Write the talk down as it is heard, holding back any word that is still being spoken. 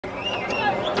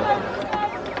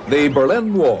The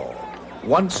Berlin Wall,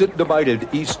 once it divided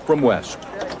East from West,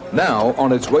 now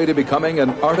on its way to becoming an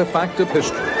artifact of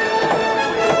history.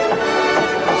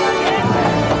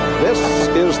 This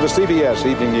is the CBS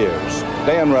Evening News.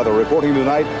 Dan Rather reporting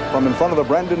tonight from in front of the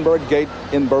Brandenburg Gate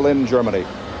in Berlin, Germany.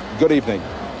 Good evening.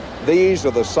 These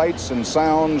are the sights and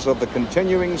sounds of the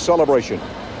continuing celebration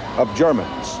of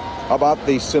Germans about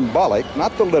the symbolic,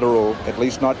 not the literal, at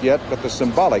least not yet, but the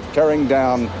symbolic tearing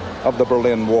down of the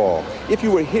Berlin Wall. If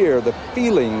you were here, the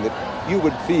feeling that you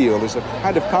would feel is a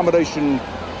kind of combination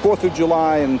 4th of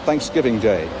July and Thanksgiving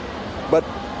Day. But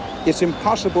it's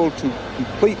impossible to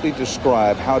completely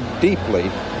describe how deeply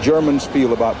Germans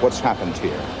feel about what's happened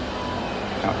here.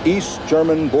 Now, East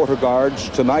German border guards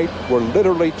tonight were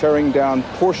literally tearing down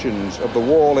portions of the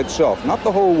wall itself, not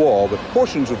the whole wall, but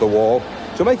portions of the wall,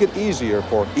 to make it easier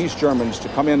for East Germans to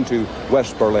come into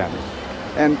West Berlin.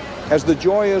 And as the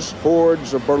joyous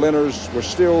hordes of Berliners were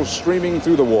still streaming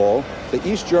through the wall, the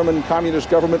East German Communist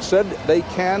government said they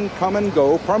can come and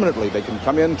go permanently. They can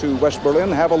come into West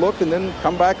Berlin, have a look, and then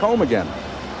come back home again,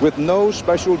 with no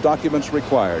special documents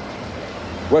required.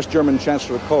 West German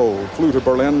Chancellor Kohl flew to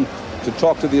Berlin to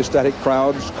talk to the ecstatic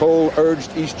crowds. Kohl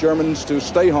urged East Germans to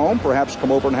stay home, perhaps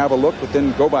come over and have a look, but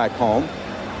then go back home,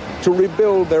 to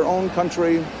rebuild their own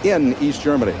country in East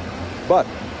Germany. But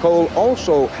Kohl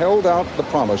also held out the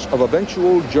promise of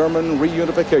eventual German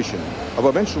reunification, of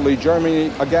eventually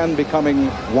Germany again becoming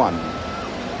one.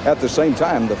 At the same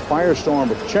time, the firestorm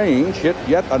of change hit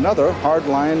yet another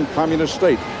hardline communist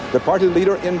state. The party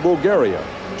leader in Bulgaria,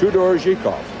 Tudor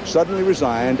Zhikov, suddenly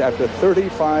resigned after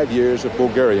 35 years of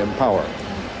Bulgarian power.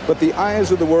 But the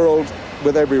eyes of the world,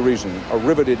 with every reason, are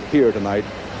riveted here tonight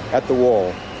at the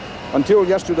wall. Until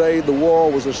yesterday, the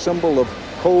wall was a symbol of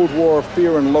Cold War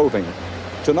fear and loathing.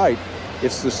 Tonight,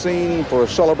 it's the scene for a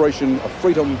celebration of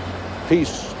freedom,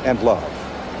 peace, and love.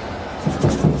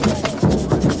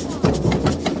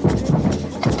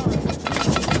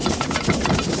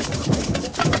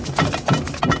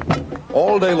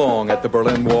 All day long at the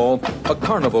Berlin Wall, a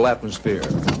carnival atmosphere.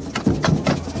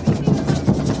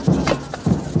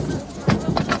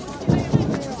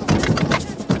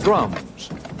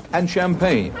 Drums and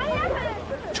champagne.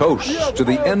 Toasts to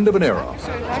the end of an era.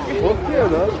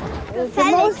 It's the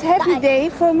most happy day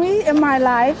for me in my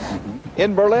life.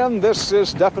 In Berlin, this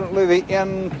is definitely the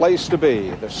in place to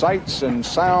be. The sights and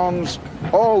sounds,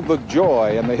 all the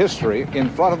joy and the history in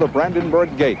front of the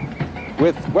Brandenburg Gate,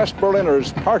 with West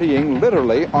Berliners partying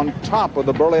literally on top of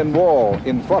the Berlin Wall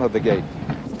in front of the gate.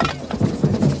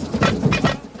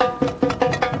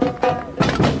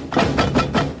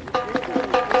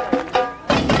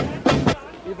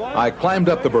 I climbed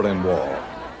up the Berlin Wall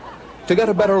to get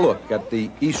a better look at the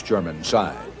East German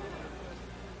side.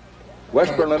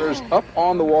 West Berliners up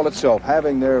on the wall itself,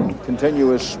 having their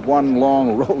continuous one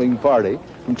long rolling party.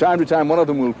 From time to time, one of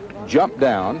them will jump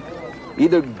down,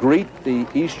 either greet the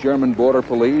East German border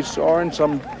police or in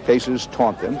some cases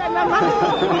taunt them. Give them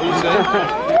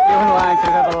like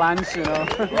to have a lunch, you know.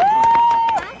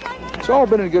 It's all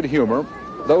been in good humor.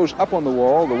 Those up on the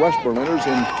wall, the West Berliners,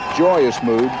 in joyous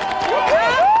mood.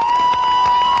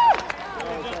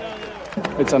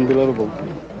 It's unbelievable.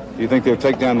 Do you think they'll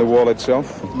take down the wall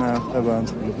itself? No, they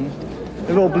won't.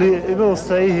 It will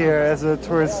stay here as a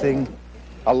tourist thing.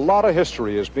 A lot of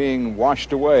history is being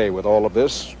washed away with all of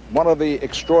this. One of the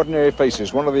extraordinary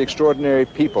faces, one of the extraordinary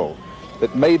people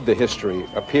that made the history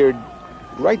appeared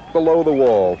right below the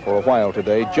wall for a while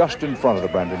today, just in front of the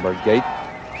Brandenburg Gate.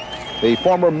 The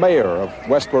former mayor of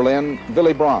West Berlin,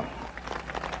 Willy Brandt.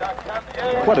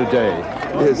 What a day.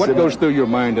 Yes, what goes through your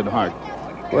mind and heart?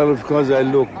 Well, of course, I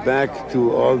look back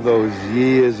to all those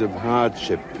years of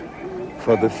hardship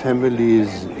for the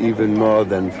families even more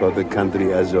than for the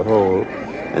country as a whole.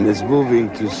 And it's moving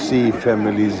to see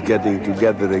families getting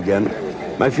together again.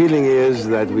 My feeling is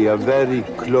that we are very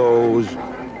close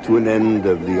to an end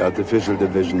of the artificial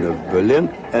division of Berlin.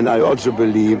 And I also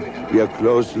believe we are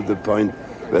close to the point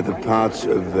where the parts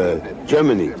of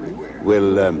Germany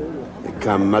will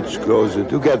come much closer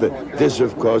together. This,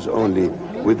 of course, only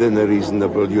within a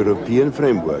reasonable European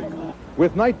framework.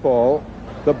 With nightfall,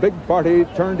 the big party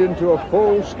turned into a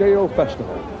full-scale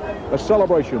festival, a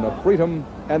celebration of freedom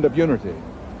and of unity.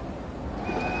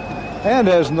 And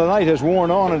as the night has worn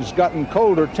on and it's gotten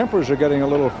colder, tempers are getting a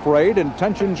little frayed and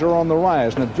tensions are on the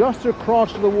rise. Now, just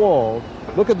across the wall,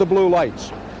 look at the blue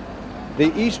lights.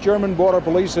 The East German border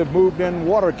police have moved in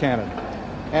water cannon,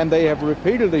 and they have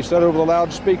repeatedly said over the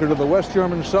loudspeaker to the West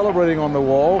Germans celebrating on the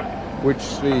wall,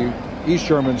 which the East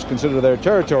Germans consider their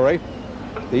territory,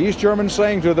 the East Germans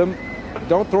saying to them,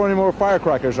 don't throw any more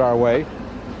firecrackers our way,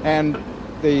 and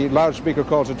the loudspeaker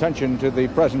calls attention to the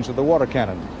presence of the water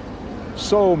cannon.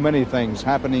 So many things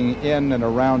happening in and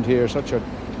around here. Such a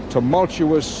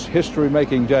tumultuous,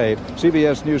 history-making day.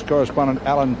 CBS News correspondent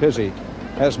Alan Pizzi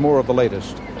has more of the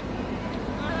latest.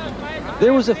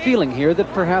 There was a feeling here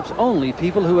that perhaps only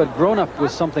people who had grown up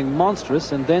with something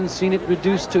monstrous and then seen it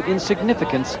reduced to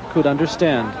insignificance could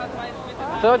understand.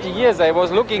 30 years I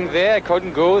was looking there, I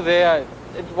couldn't go there.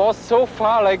 It was so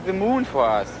far like the moon for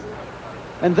us.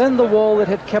 And then the wall that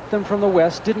had kept them from the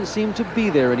west didn't seem to be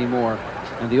there anymore.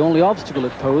 And the only obstacle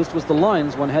it posed was the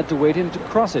lines one had to wait in to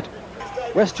cross it.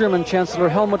 West German Chancellor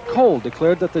Helmut Kohl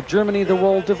declared that the Germany the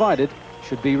wall divided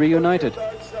should be reunited.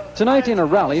 Tonight, in a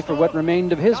rally for what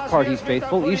remained of his party's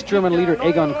faithful, East German leader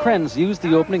Egon Krenz used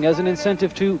the opening as an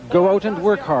incentive to go out and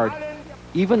work hard.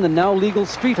 Even the now legal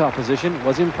street opposition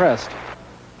was impressed.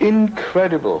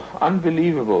 Incredible,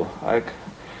 unbelievable.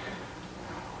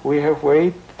 We have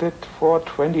waited for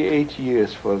 28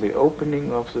 years for the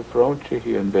opening of the frontier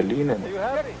here in Berlin.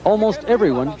 Almost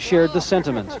everyone shared the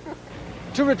sentiment.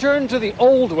 To return to the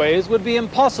old ways would be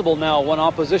impossible now, one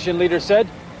opposition leader said.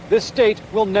 This state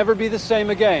will never be the same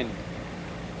again.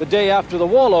 The day after the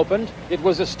wall opened, it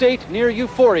was a state near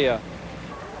euphoria.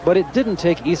 But it didn't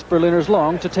take East Berliners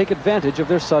long to take advantage of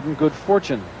their sudden good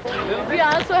fortune. We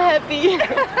are so happy.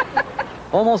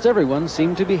 Almost everyone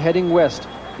seemed to be heading west.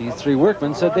 These three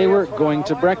workmen said they were going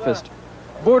to breakfast.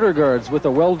 Border guards with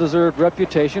a well-deserved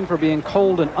reputation for being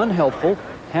cold and unhelpful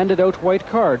handed out white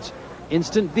cards,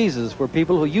 instant visas for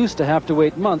people who used to have to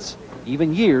wait months,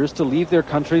 even years, to leave their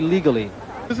country legally.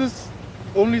 This is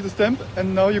only the stamp,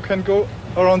 and now you can go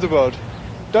around the world.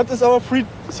 That is our free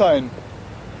sign.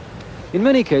 In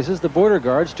many cases, the border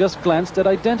guards just glanced at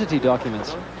identity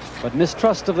documents. But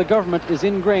mistrust of the government is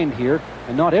ingrained here,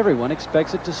 and not everyone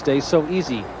expects it to stay so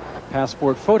easy.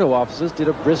 Passport photo offices did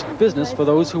a brisk business for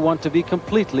those who want to be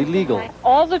completely legal.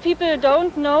 All the people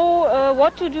don't know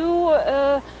what to do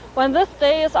when this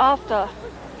day is after.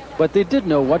 But they did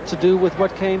know what to do with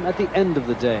what came at the end of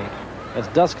the day. As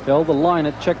dusk fell, the line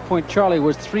at Checkpoint Charlie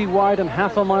was 3 wide and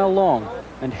half a mile long,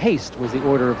 and haste was the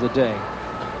order of the day.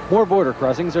 More border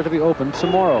crossings are to be opened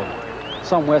tomorrow.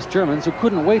 Some West Germans who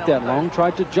couldn't wait that long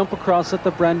tried to jump across at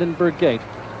the Brandenburg Gate.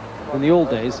 In the old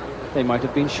days, they might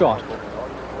have been shot.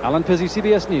 Alan Pizzi,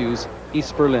 CBS News,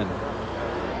 East Berlin.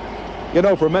 You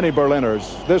know, for many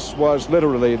Berliners, this was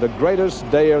literally the greatest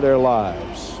day of their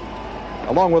lives.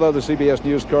 Along with other CBS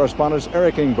News correspondents,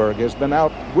 Eric Ingberg has been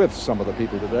out with some of the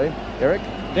people today. Eric?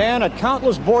 Dan, at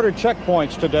countless border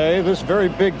checkpoints today, this very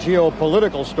big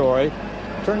geopolitical story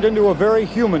turned into a very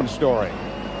human story.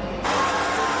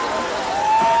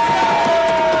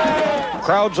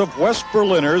 Crowds of West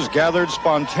Berliners gathered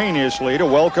spontaneously to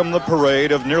welcome the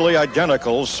parade of nearly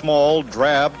identical, small,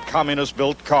 drab,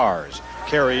 communist-built cars,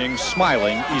 carrying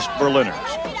smiling East Berliners.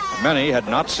 Many had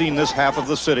not seen this half of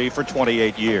the city for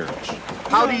 28 years.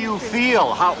 How do you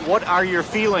feel? What are your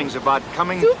feelings about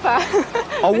coming? Super.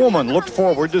 A woman looked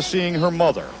forward to seeing her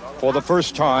mother for the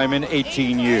first time in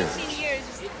 18 years.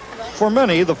 For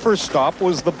many, the first stop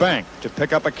was the bank to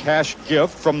pick up a cash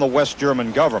gift from the West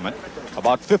German government,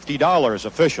 about $50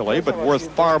 officially, but worth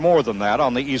far more than that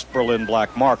on the East Berlin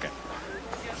black market.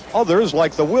 Others,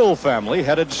 like the Will family,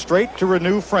 headed straight to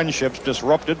renew friendships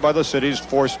disrupted by the city's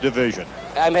forced division.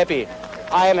 I'm happy.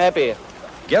 I am happy.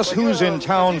 Guess who's in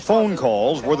town phone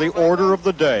calls were the order of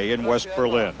the day in West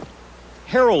Berlin.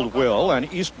 Harold Will, an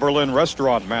East Berlin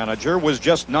restaurant manager, was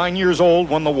just 9 years old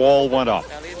when the wall went up.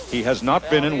 He has not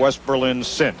been in West Berlin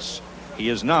since. He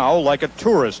is now like a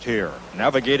tourist here,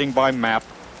 navigating by map,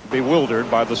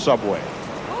 bewildered by the subway.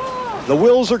 The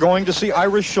Wills are going to see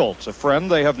Iris Schultz, a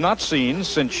friend they have not seen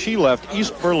since she left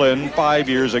East Berlin 5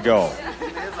 years ago.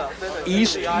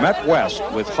 East met West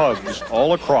with hugs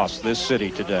all across this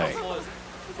city today.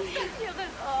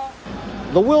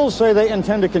 The Wills say they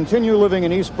intend to continue living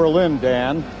in East Berlin,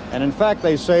 Dan, and in fact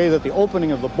they say that the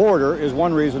opening of the border is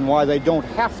one reason why they don't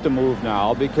have to move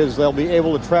now, because they'll be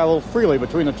able to travel freely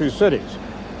between the two cities.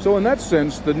 So in that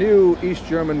sense, the new East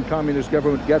German communist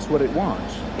government gets what it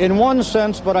wants. In one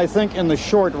sense, but I think in the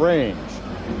short range.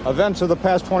 Events of the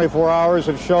past 24 hours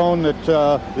have shown that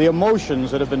the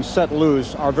emotions that have been set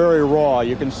loose are very raw.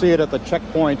 You can see it at the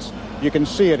checkpoints. You can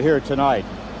see it here tonight.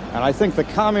 And I think the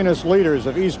communist leaders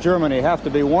of East Germany have to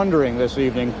be wondering this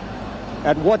evening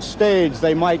at what stage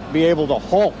they might be able to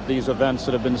halt these events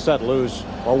that have been set loose,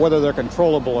 or whether they're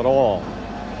controllable at all.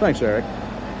 Thanks, Eric.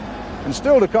 And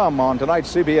still to come on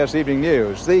tonight's CBS Evening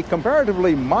News, the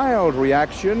comparatively mild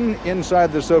reaction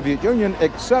inside the Soviet Union,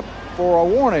 except for a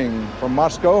warning from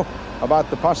Moscow about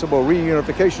the possible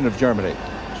reunification of Germany.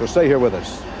 So stay here with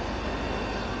us.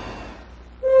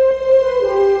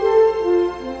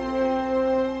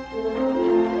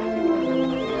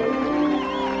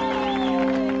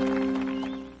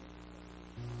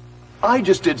 I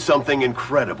just did something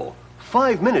incredible.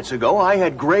 5 minutes ago, I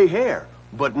had gray hair,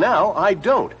 but now I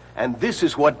don't. And this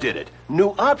is what did it. New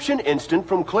Option Instant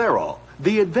from Clairol.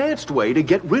 The advanced way to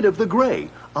get rid of the gray.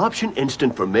 Option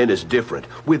Instant for men is different.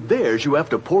 With theirs, you have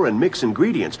to pour and mix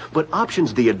ingredients, but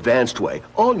Option's the advanced way.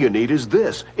 All you need is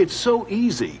this. It's so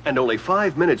easy. And only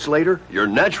 5 minutes later, your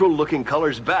natural-looking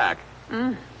color's back.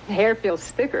 Hair feels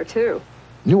thicker, too.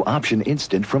 New Option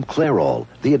Instant from Clairol,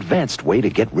 the advanced way to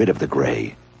get rid of the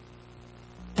gray.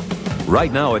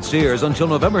 Right now at Sears, until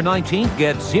November 19th,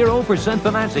 get 0%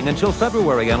 financing until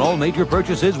February on all major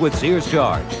purchases with Sears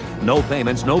Charge. No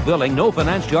payments, no billing, no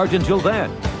finance charge until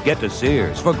then. Get to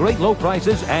Sears for great low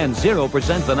prices and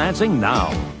 0% financing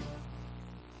now.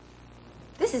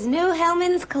 This is new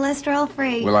Hellman's cholesterol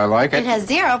free. Will I like it? It has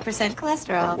 0%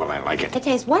 cholesterol. Will I like it? It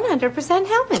tastes 100%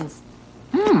 Hellman's.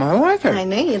 I like it. I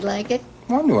knew you'd like it.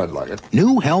 I knew I'd like it.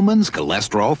 New Hellman's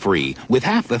cholesterol free with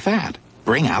half the fat.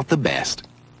 Bring out the best.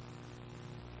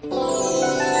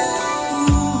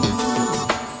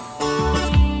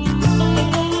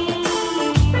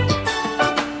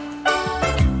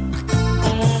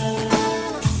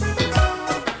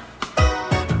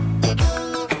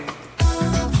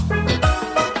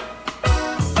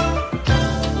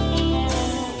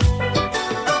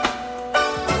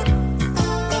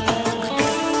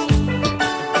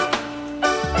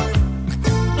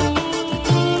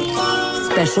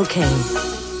 Special K.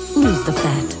 Lose the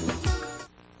fat.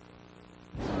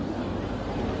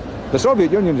 The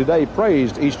Soviet Union today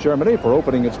praised East Germany for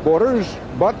opening its borders,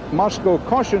 but Moscow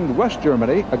cautioned West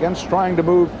Germany against trying to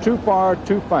move too far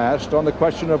too fast on the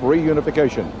question of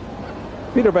reunification.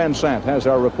 Peter Van Sant has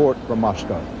our report from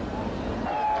Moscow.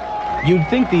 You'd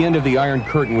think the end of the Iron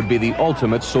Curtain would be the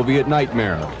ultimate Soviet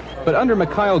nightmare. But under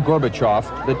Mikhail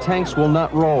Gorbachev, the tanks will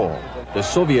not roll. The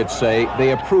Soviets say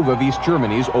they approve of East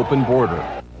Germany's open border.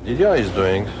 DDR is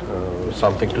doing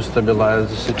something to stabilize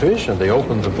the situation. They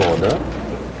opened the border,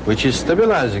 which is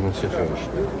stabilizing the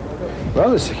situation.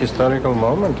 Well, it's a historical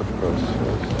moment, of course.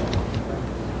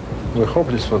 We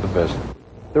hope it's for the best.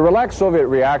 The relaxed Soviet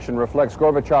reaction reflects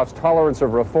Gorbachev's tolerance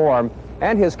of reform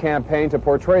and his campaign to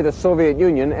portray the Soviet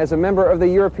Union as a member of the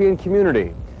European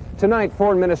community. Tonight,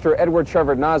 Foreign Minister Edward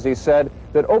Shevardnadze said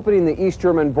that opening the East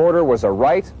German border was a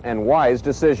right and wise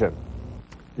decision.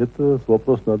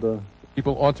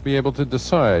 People ought to be able to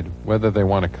decide whether they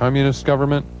want a communist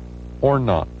government or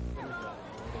not.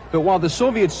 But while the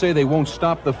Soviets say they won't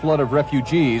stop the flood of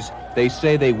refugees, they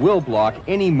say they will block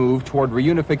any move toward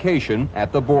reunification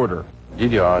at the border.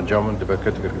 DDR, German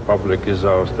Democratic Republic, is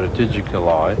our strategic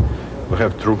ally. We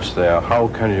have troops there. How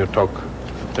can you talk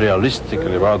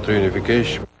realistically about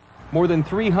reunification? More than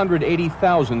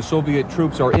 380,000 Soviet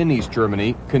troops are in East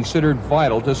Germany, considered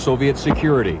vital to Soviet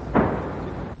security.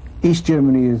 East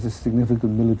Germany is a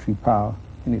significant military power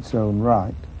in its own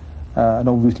right, and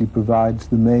obviously provides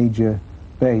the major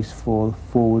base for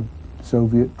forward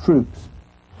Soviet troops.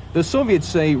 The Soviets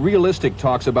say realistic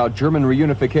talks about German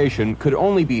reunification could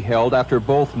only be held after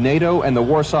both NATO and the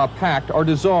Warsaw Pact are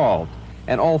dissolved,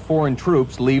 and all foreign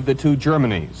troops leave the two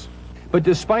Germanys. But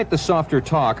despite the softer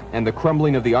talk and the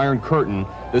crumbling of the Iron Curtain,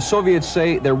 the Soviets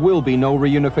say there will be no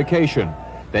reunification,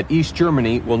 that East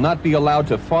Germany will not be allowed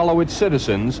to follow its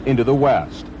citizens into the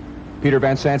West. Peter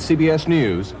Van Sant, CBS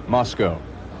News, Moscow.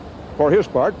 For his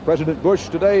part, President Bush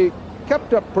today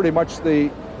kept up pretty much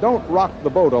the don't rock the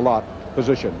boat a lot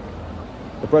position.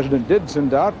 The president did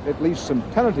send out at least some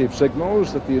tentative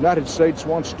signals that the United States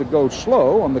wants to go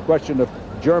slow on the question of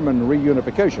German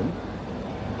reunification.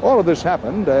 All of this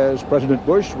happened as President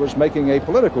Bush was making a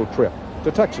political trip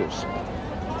to Texas.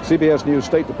 CBS News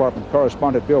State Department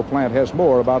correspondent Bill Plant has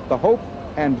more about the hope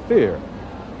and fear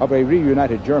of a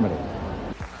reunited Germany.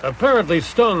 Apparently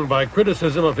stung by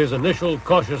criticism of his initial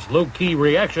cautious, low-key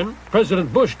reaction,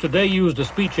 President Bush today used a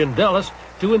speech in Dallas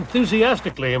to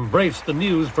enthusiastically embrace the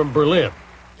news from Berlin.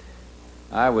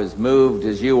 I was moved,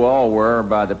 as you all were,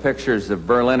 by the pictures of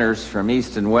Berliners from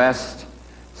east and west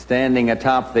standing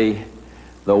atop the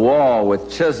wall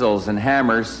with chisels and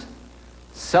hammers,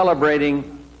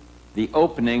 celebrating the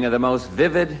opening of the most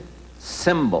vivid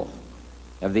symbol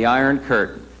of the Iron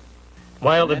Curtain.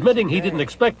 While admitting he didn't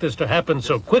expect this to happen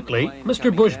so quickly,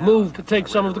 Mr. Bush moved to take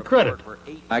some of the credit.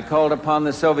 I called upon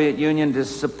the Soviet Union to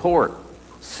support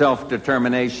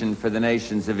self-determination for the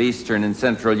nations of Eastern and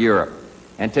Central Europe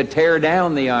and to tear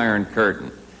down the Iron Curtain.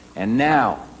 And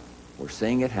now we're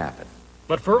seeing it happen.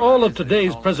 But for all of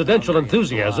today's presidential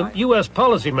enthusiasm, U.S.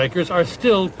 policymakers are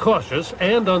still cautious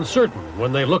and uncertain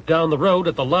when they look down the road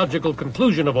at the logical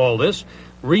conclusion of all this,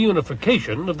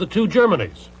 reunification of the two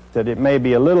Germanys. That it may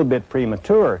be a little bit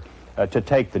premature to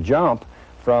take the jump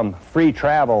from free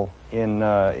travel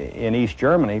in East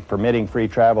Germany, permitting free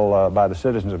travel by the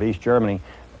citizens of East Germany,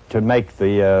 to make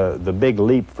the big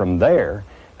leap from there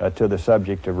to the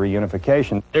subject of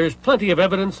reunification. There's plenty of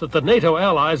evidence that the NATO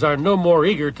allies are no more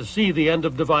eager to see the end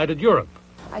of divided Europe.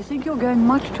 I think you're going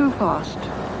much too fast.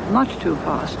 Much too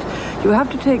fast. You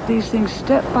have to take these things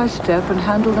step by step and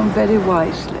handle them very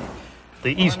wisely.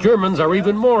 The East Germans are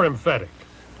even more emphatic.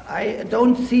 I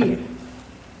don't see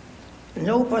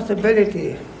no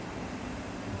possibility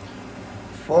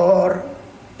for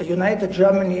a united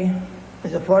Germany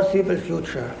in the foreseeable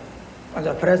future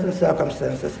under present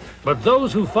circumstances. But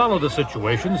those who follow the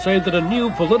situation say that a new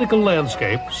political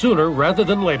landscape, sooner rather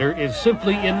than later, is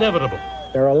simply inevitable.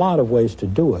 There are a lot of ways to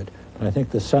do it, but I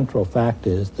think the central fact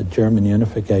is that German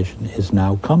unification is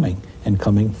now coming, and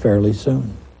coming fairly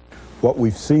soon. What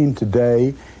we've seen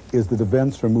today is that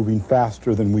events are moving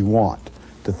faster than we want.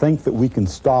 To think that we can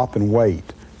stop and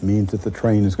wait means that the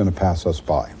train is going to pass us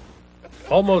by.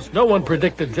 Almost no one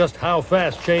predicted just how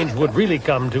fast change would really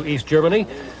come to East Germany,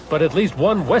 but at least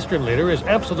one Western leader is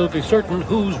absolutely certain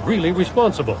who's really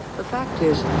responsible. The fact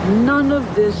is, none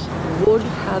of this would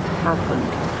have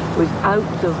happened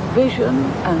without the vision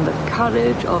and the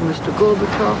courage of Mr.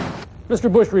 Gorbachev. Mr.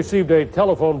 Bush received a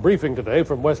telephone briefing today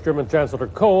from West German Chancellor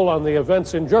Kohl on the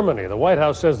events in Germany. The White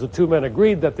House says the two men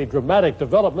agreed that the dramatic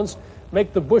developments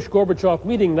make the Bush-Gorbachev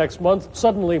meeting next month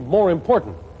suddenly more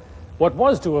important. What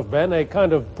was to have been a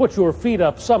kind of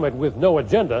put-your-feet-up summit with no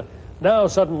agenda now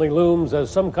suddenly looms as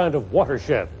some kind of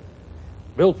watershed.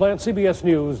 Bill Plant, CBS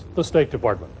News, the State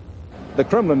Department. The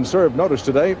Kremlin served notice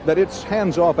today that its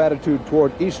hands-off attitude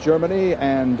toward East Germany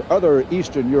and other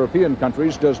Eastern European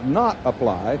countries does not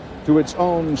apply to its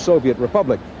own Soviet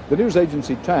republic. The news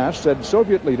agency TASS said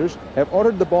Soviet leaders have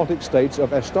ordered the Baltic states of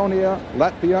Estonia,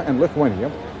 Latvia, and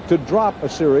Lithuania to drop a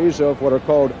series of what are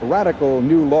called radical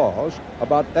new laws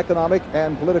about economic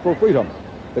and political freedom.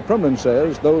 The Kremlin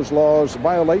says those laws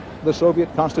violate the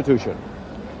Soviet Constitution.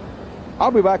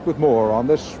 I'll be back with more on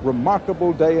this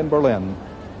remarkable day in Berlin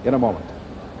in a moment.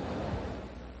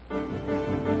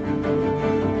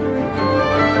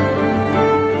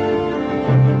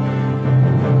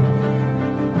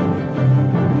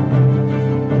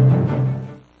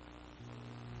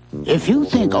 If you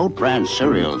think oat bran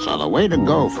cereals are the way to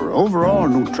go for overall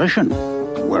nutrition,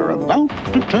 we're about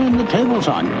to turn the tables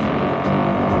on you.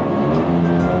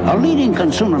 A leading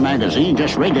consumer magazine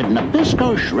just rated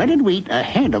Nabisco shredded wheat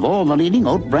ahead of all the leading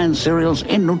oat bran cereals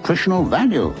in nutritional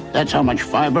value. That's how much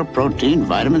fiber, protein,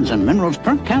 vitamins, and minerals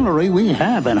per calorie we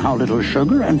have, and how little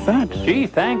sugar and fat. Gee,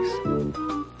 thanks.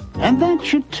 And that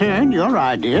should turn your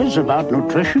ideas about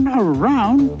nutrition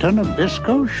around to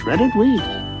Nabisco shredded wheat.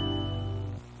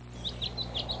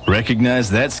 Recognize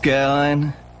that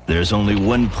skyline? There's only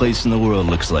one place in the world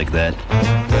looks like that.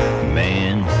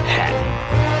 Manhattan.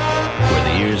 Where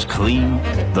the air's clean,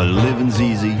 the living's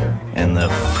easy, and the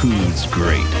food's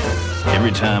great.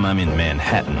 Every time I'm in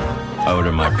Manhattan, I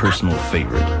order my personal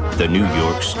favorite, the New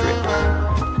York Strip.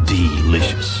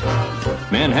 Delicious.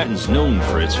 Manhattan's known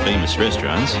for its famous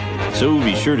restaurants, so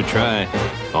be sure to try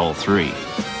all three.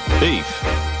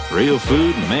 Beef, real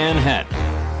food,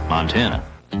 Manhattan, Montana.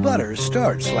 Butter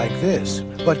starts like this,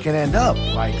 but can end up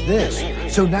like this.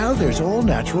 So now there's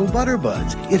all-natural Butter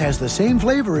Buds. It has the same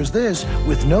flavor as this,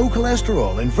 with no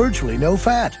cholesterol and virtually no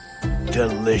fat.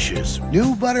 Delicious.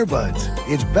 New Butter Buds.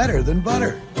 It's better than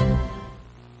butter.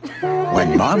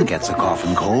 When Mom gets a cough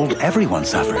and cold, everyone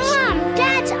suffers. Mom,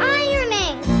 Dad's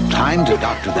ironing. Time to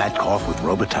doctor that cough with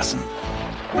Robitussin.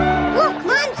 Look,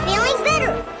 Mom's feeling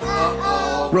better.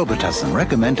 Robitussin,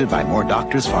 recommended by more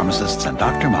doctors, pharmacists, and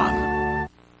Dr. Mom.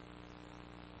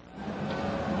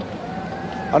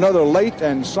 Another late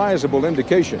and sizable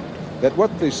indication that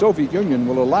what the Soviet Union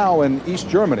will allow in East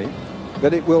Germany,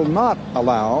 that it will not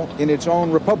allow in its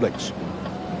own republics.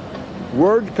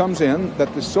 Word comes in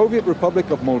that the Soviet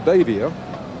Republic of Moldavia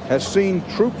has seen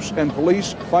troops and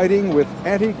police fighting with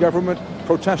anti-government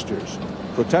protesters.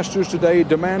 Protesters today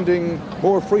demanding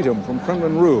more freedom from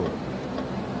Kremlin rule.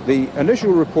 The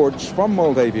initial reports from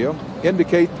Moldavia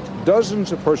indicate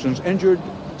dozens of persons injured,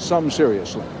 some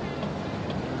seriously.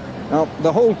 Now,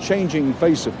 the whole changing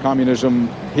face of communism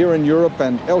here in Europe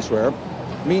and elsewhere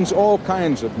means all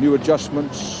kinds of new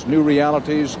adjustments, new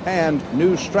realities, and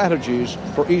new strategies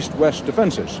for East-West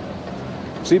defenses.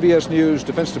 CBS News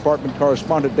Defense Department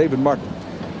correspondent David Martin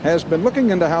has been looking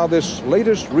into how this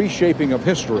latest reshaping of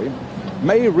history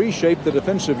may reshape the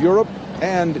defense of Europe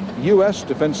and U.S.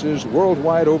 defenses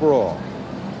worldwide overall.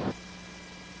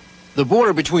 The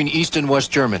border between East and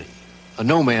West Germany, a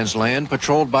no-man's land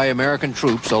patrolled by American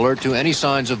troops alert to any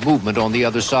signs of movement on the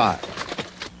other side.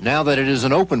 Now that it is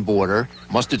an open border,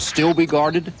 must it still be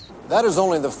guarded? That is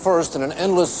only the first in an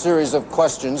endless series of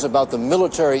questions about the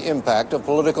military impact of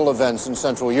political events in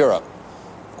Central Europe.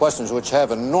 Questions which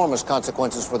have enormous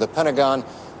consequences for the Pentagon,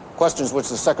 questions which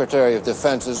the Secretary of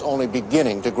Defense is only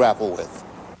beginning to grapple with.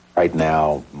 Right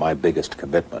now, my biggest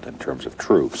commitment in terms of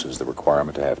troops is the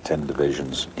requirement to have 10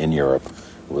 divisions in Europe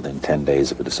within 10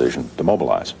 days of a decision to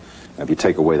mobilize. And if you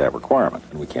take away that requirement,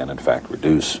 and we can, in fact,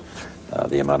 reduce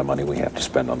the amount of money we have to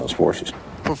spend on those forces.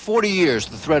 For 40 years,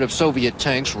 the threat of Soviet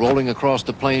tanks rolling across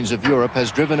the plains of Europe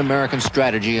has driven American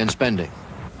strategy and spending.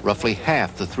 Roughly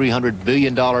half the $300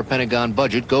 billion Pentagon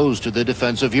budget goes to the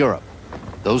defense of Europe.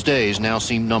 Those days now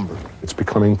seem numbered. It's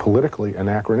becoming politically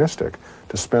anachronistic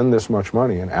to spend this much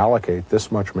money and allocate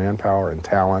this much manpower and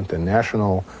talent and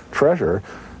national treasure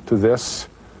to this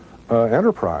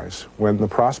enterprise when the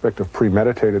prospect of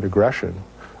premeditated aggression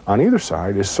on either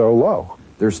side is so low.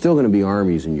 There's still going to be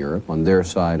armies in Europe on their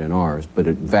side and ours, but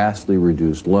at vastly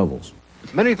reduced levels.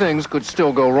 Many things could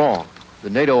still go wrong. The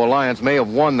NATO alliance may have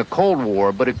won the Cold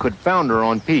War, but it could founder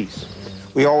on peace.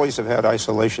 We always have had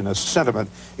isolationist sentiment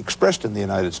expressed in the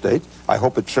United States. I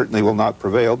hope it certainly will not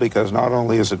prevail, because not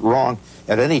only is it wrong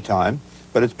at any time,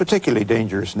 but it's particularly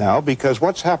dangerous now, because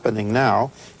what's happening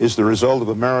now is the result of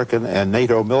American and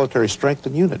NATO military strength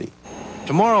and unity.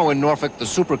 Tomorrow in Norfolk, the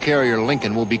supercarrier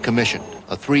Lincoln will be commissioned,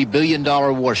 a $3 billion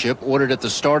warship ordered at the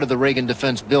start of the Reagan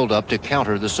defense buildup to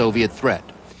counter the Soviet threat.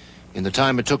 In the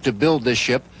time it took to build this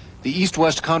ship, the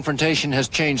East-West confrontation has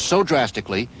changed so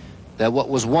drastically that what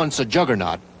was once a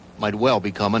juggernaut might well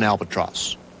become an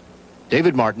albatross.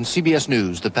 David Martin, CBS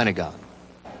News, The Pentagon.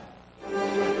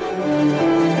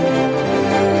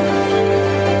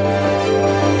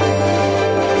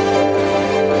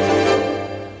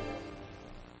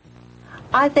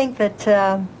 I think that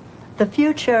the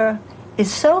future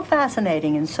is so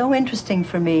fascinating and so interesting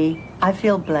for me. I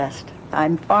feel blessed.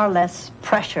 I'm far less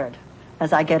pressured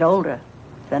as I get older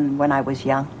than when I was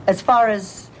young. As far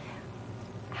as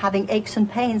having aches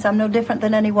and pains, I'm no different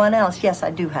than anyone else. Yes,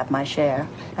 I do have my share.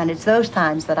 And it's those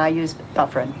times that I use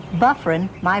Bufferin. Bufferin,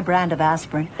 my brand of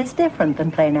aspirin, is different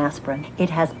than plain aspirin. It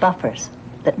has buffers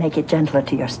that make it gentler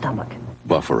to your stomach.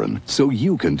 Bufferin, so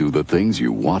you can do the things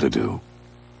you want to do.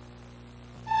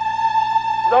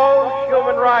 Those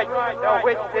human rights to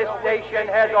which this nation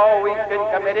has always been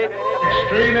committed.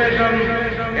 Extremism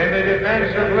in the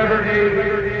defense of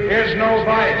liberty is no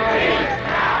vice. Peace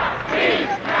now,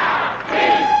 peace now,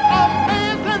 peace.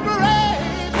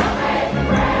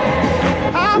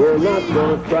 We're not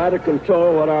going to try to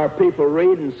control what our people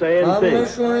read and say and think. You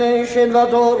commit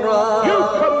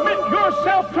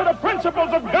yourself to the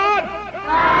principles of God.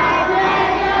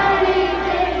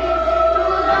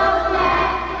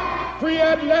 Free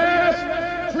at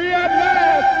last! Free at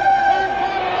last!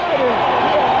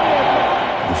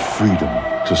 The freedom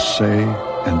to say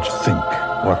and think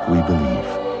what we believe,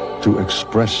 to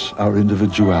express our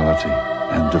individuality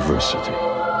and diversity.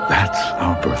 That's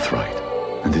our birthright,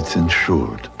 and it's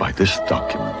ensured by this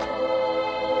document.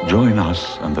 Join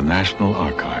us and the National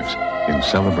Archives in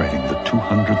celebrating the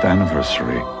 200th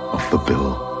anniversary of the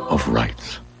Bill of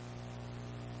Rights.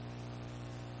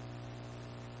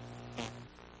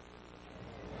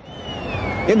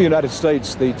 In the United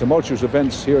States, the tumultuous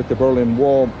events here at the Berlin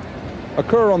Wall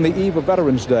occur on the eve of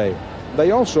Veterans Day.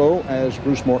 They also, as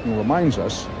Bruce Morton reminds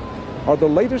us, are the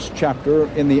latest chapter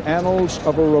in the annals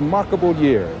of a remarkable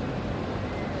year.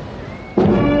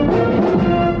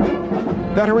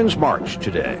 Veterans marched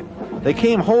today. They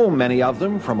came home, many of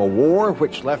them, from a war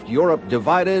which left Europe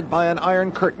divided by an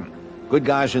Iron Curtain. Good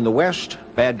guys in the West,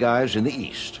 bad guys in the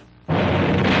East.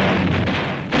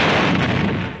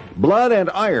 Blood and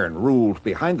iron ruled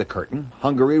behind the curtain.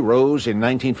 Hungary rose in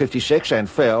 1956 and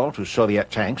fell to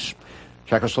Soviet tanks.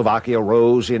 Czechoslovakia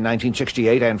rose in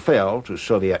 1968 and fell to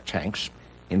Soviet tanks.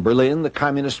 In Berlin, the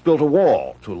communists built a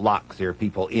wall to lock their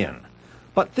people in.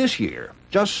 But this year,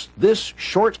 just this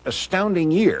short,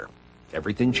 astounding year,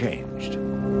 everything changed.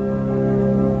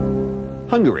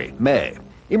 Hungary, May.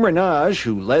 Imre Nagy,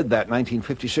 who led that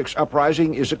 1956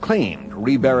 uprising, is acclaimed,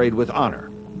 reburied with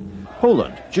honor.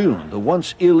 Poland, June, the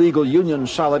once illegal Union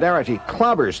Solidarity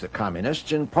clobbers the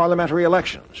communists in parliamentary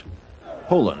elections.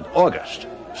 Poland, August,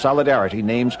 Solidarity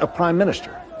names a prime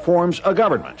minister, forms a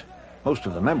government. Most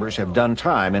of the members have done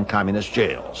time in communist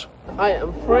jails. I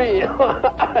am free.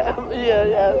 I am here,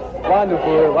 yes.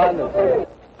 Wonderful, wonderful.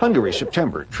 Hungary,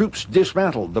 September, troops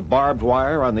dismantled the barbed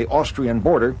wire on the Austrian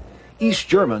border. East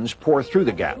Germans pour through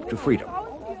the gap to freedom.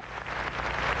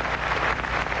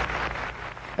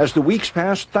 As the weeks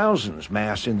pass, thousands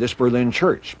mass in this Berlin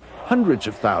church. Hundreds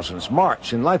of thousands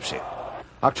march in Leipzig.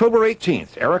 October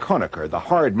 18th, Erich Honecker, the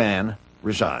hard man,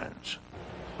 resigns.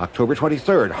 October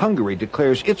 23rd, Hungary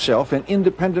declares itself an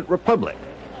independent republic.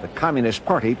 The Communist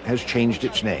Party has changed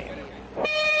its name.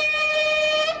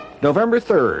 November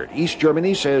 3rd, East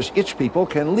Germany says its people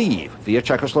can leave via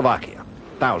Czechoslovakia.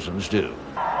 Thousands do.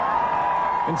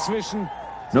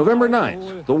 November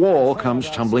 9th, the wall comes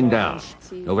tumbling down.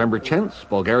 November 10th,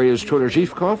 Bulgaria's Tudor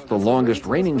Zhivkov, the longest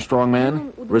reigning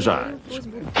strongman, resigns.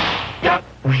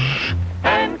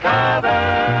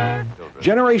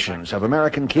 Generations of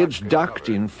American kids ducked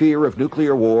in fear of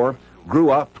nuclear war,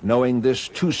 grew up knowing this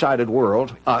two-sided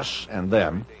world, us and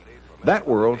them. That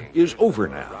world is over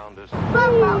now.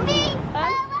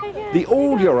 The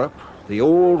old Europe, the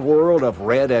old world of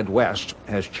Red and West,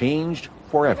 has changed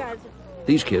forever.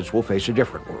 These kids will face a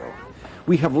different world.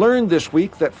 We have learned this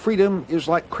week that freedom is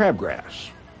like crabgrass,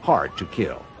 hard to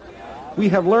kill. We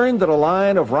have learned that a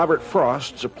line of Robert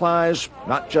Frost's applies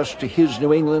not just to his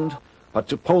New England, but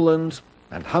to Poland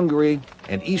and Hungary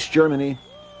and East Germany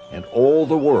and all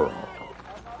the world.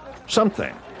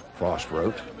 Something, Frost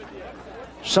wrote,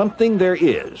 something there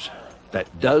is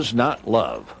that does not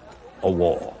love a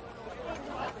wall.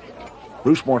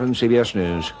 Bruce Morton, CBS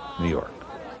News, New York.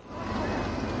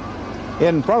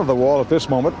 In front of the wall at this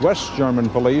moment, West German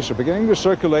police are beginning to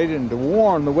circulate and to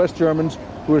warn the West Germans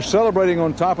who are celebrating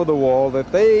on top of the wall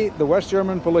that the West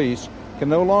German police, can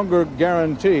no longer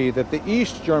guarantee that the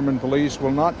East German police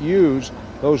will not use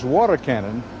those water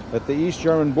cannon that the East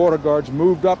German border guards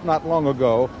moved up not long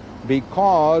ago,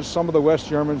 because some of the West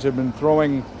Germans have been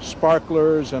throwing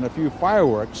sparklers and a few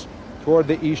fireworks toward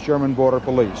the East German border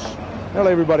police. Well,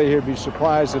 everybody here be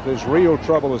surprised if there's real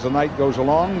trouble as the night goes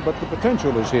along, but the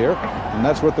potential is here, and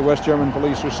that's what the West German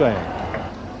police are saying.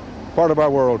 Part of our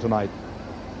world tonight.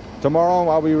 Tomorrow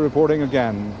I'll be reporting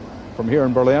again from here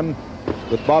in Berlin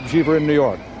with Bob Schiefer in New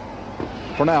York.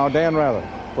 For now, Dan Rather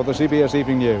for the CBS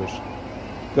Evening News.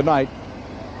 Good night.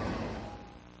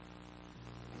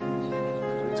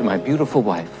 To my beautiful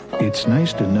wife. It's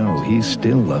nice to know he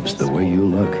still loves the way you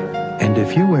look. And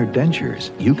if you wear dentures,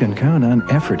 you can count on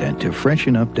Effordent to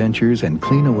freshen up dentures and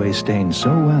clean away stains so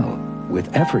well.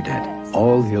 With Effordent,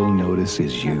 all he'll notice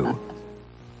is you.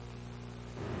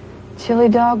 Chili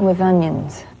dog with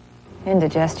onions.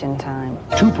 Indigestion time.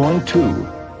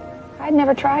 2.2. I'd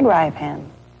never tried Ryapan.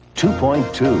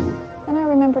 2.2. Then I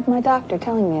remembered my doctor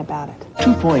telling me about it.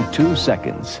 2.2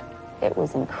 seconds. It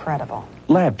was incredible.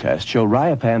 Lab tests show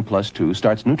Ryapan Plus 2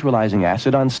 starts neutralizing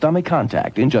acid on stomach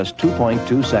contact in just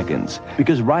 2.2 seconds.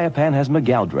 Because Ryapan has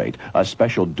Megaldrate, a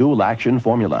special dual-action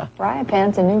formula.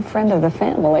 Ryapan's a new friend of the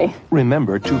family.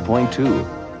 Remember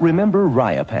 2.2. Remember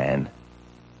Ryapan.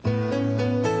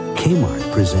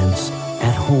 Kmart presents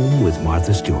At Home with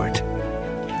Martha Stewart.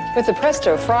 With the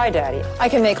Presto Fry Daddy, I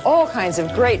can make all kinds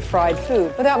of great fried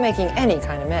food without making any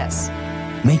kind of mess.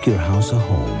 Make your house a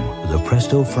home with a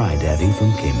Presto Fry Daddy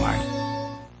from Kmart.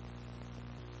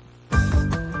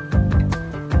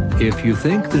 If you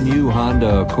think the new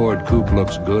Honda Accord Coupe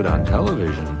looks good on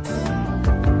television,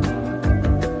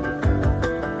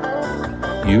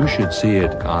 you should see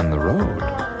it on the road.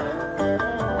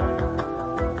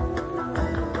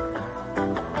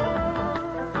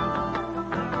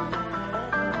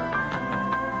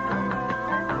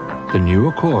 The new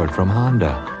Accord from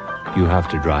Honda. You have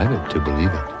to drive it to believe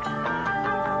it.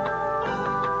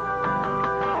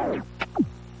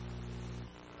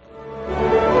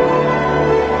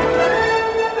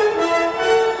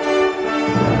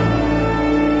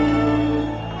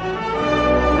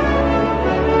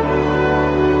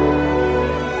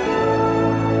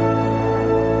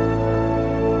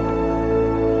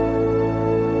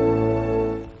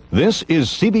 This is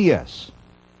CBS.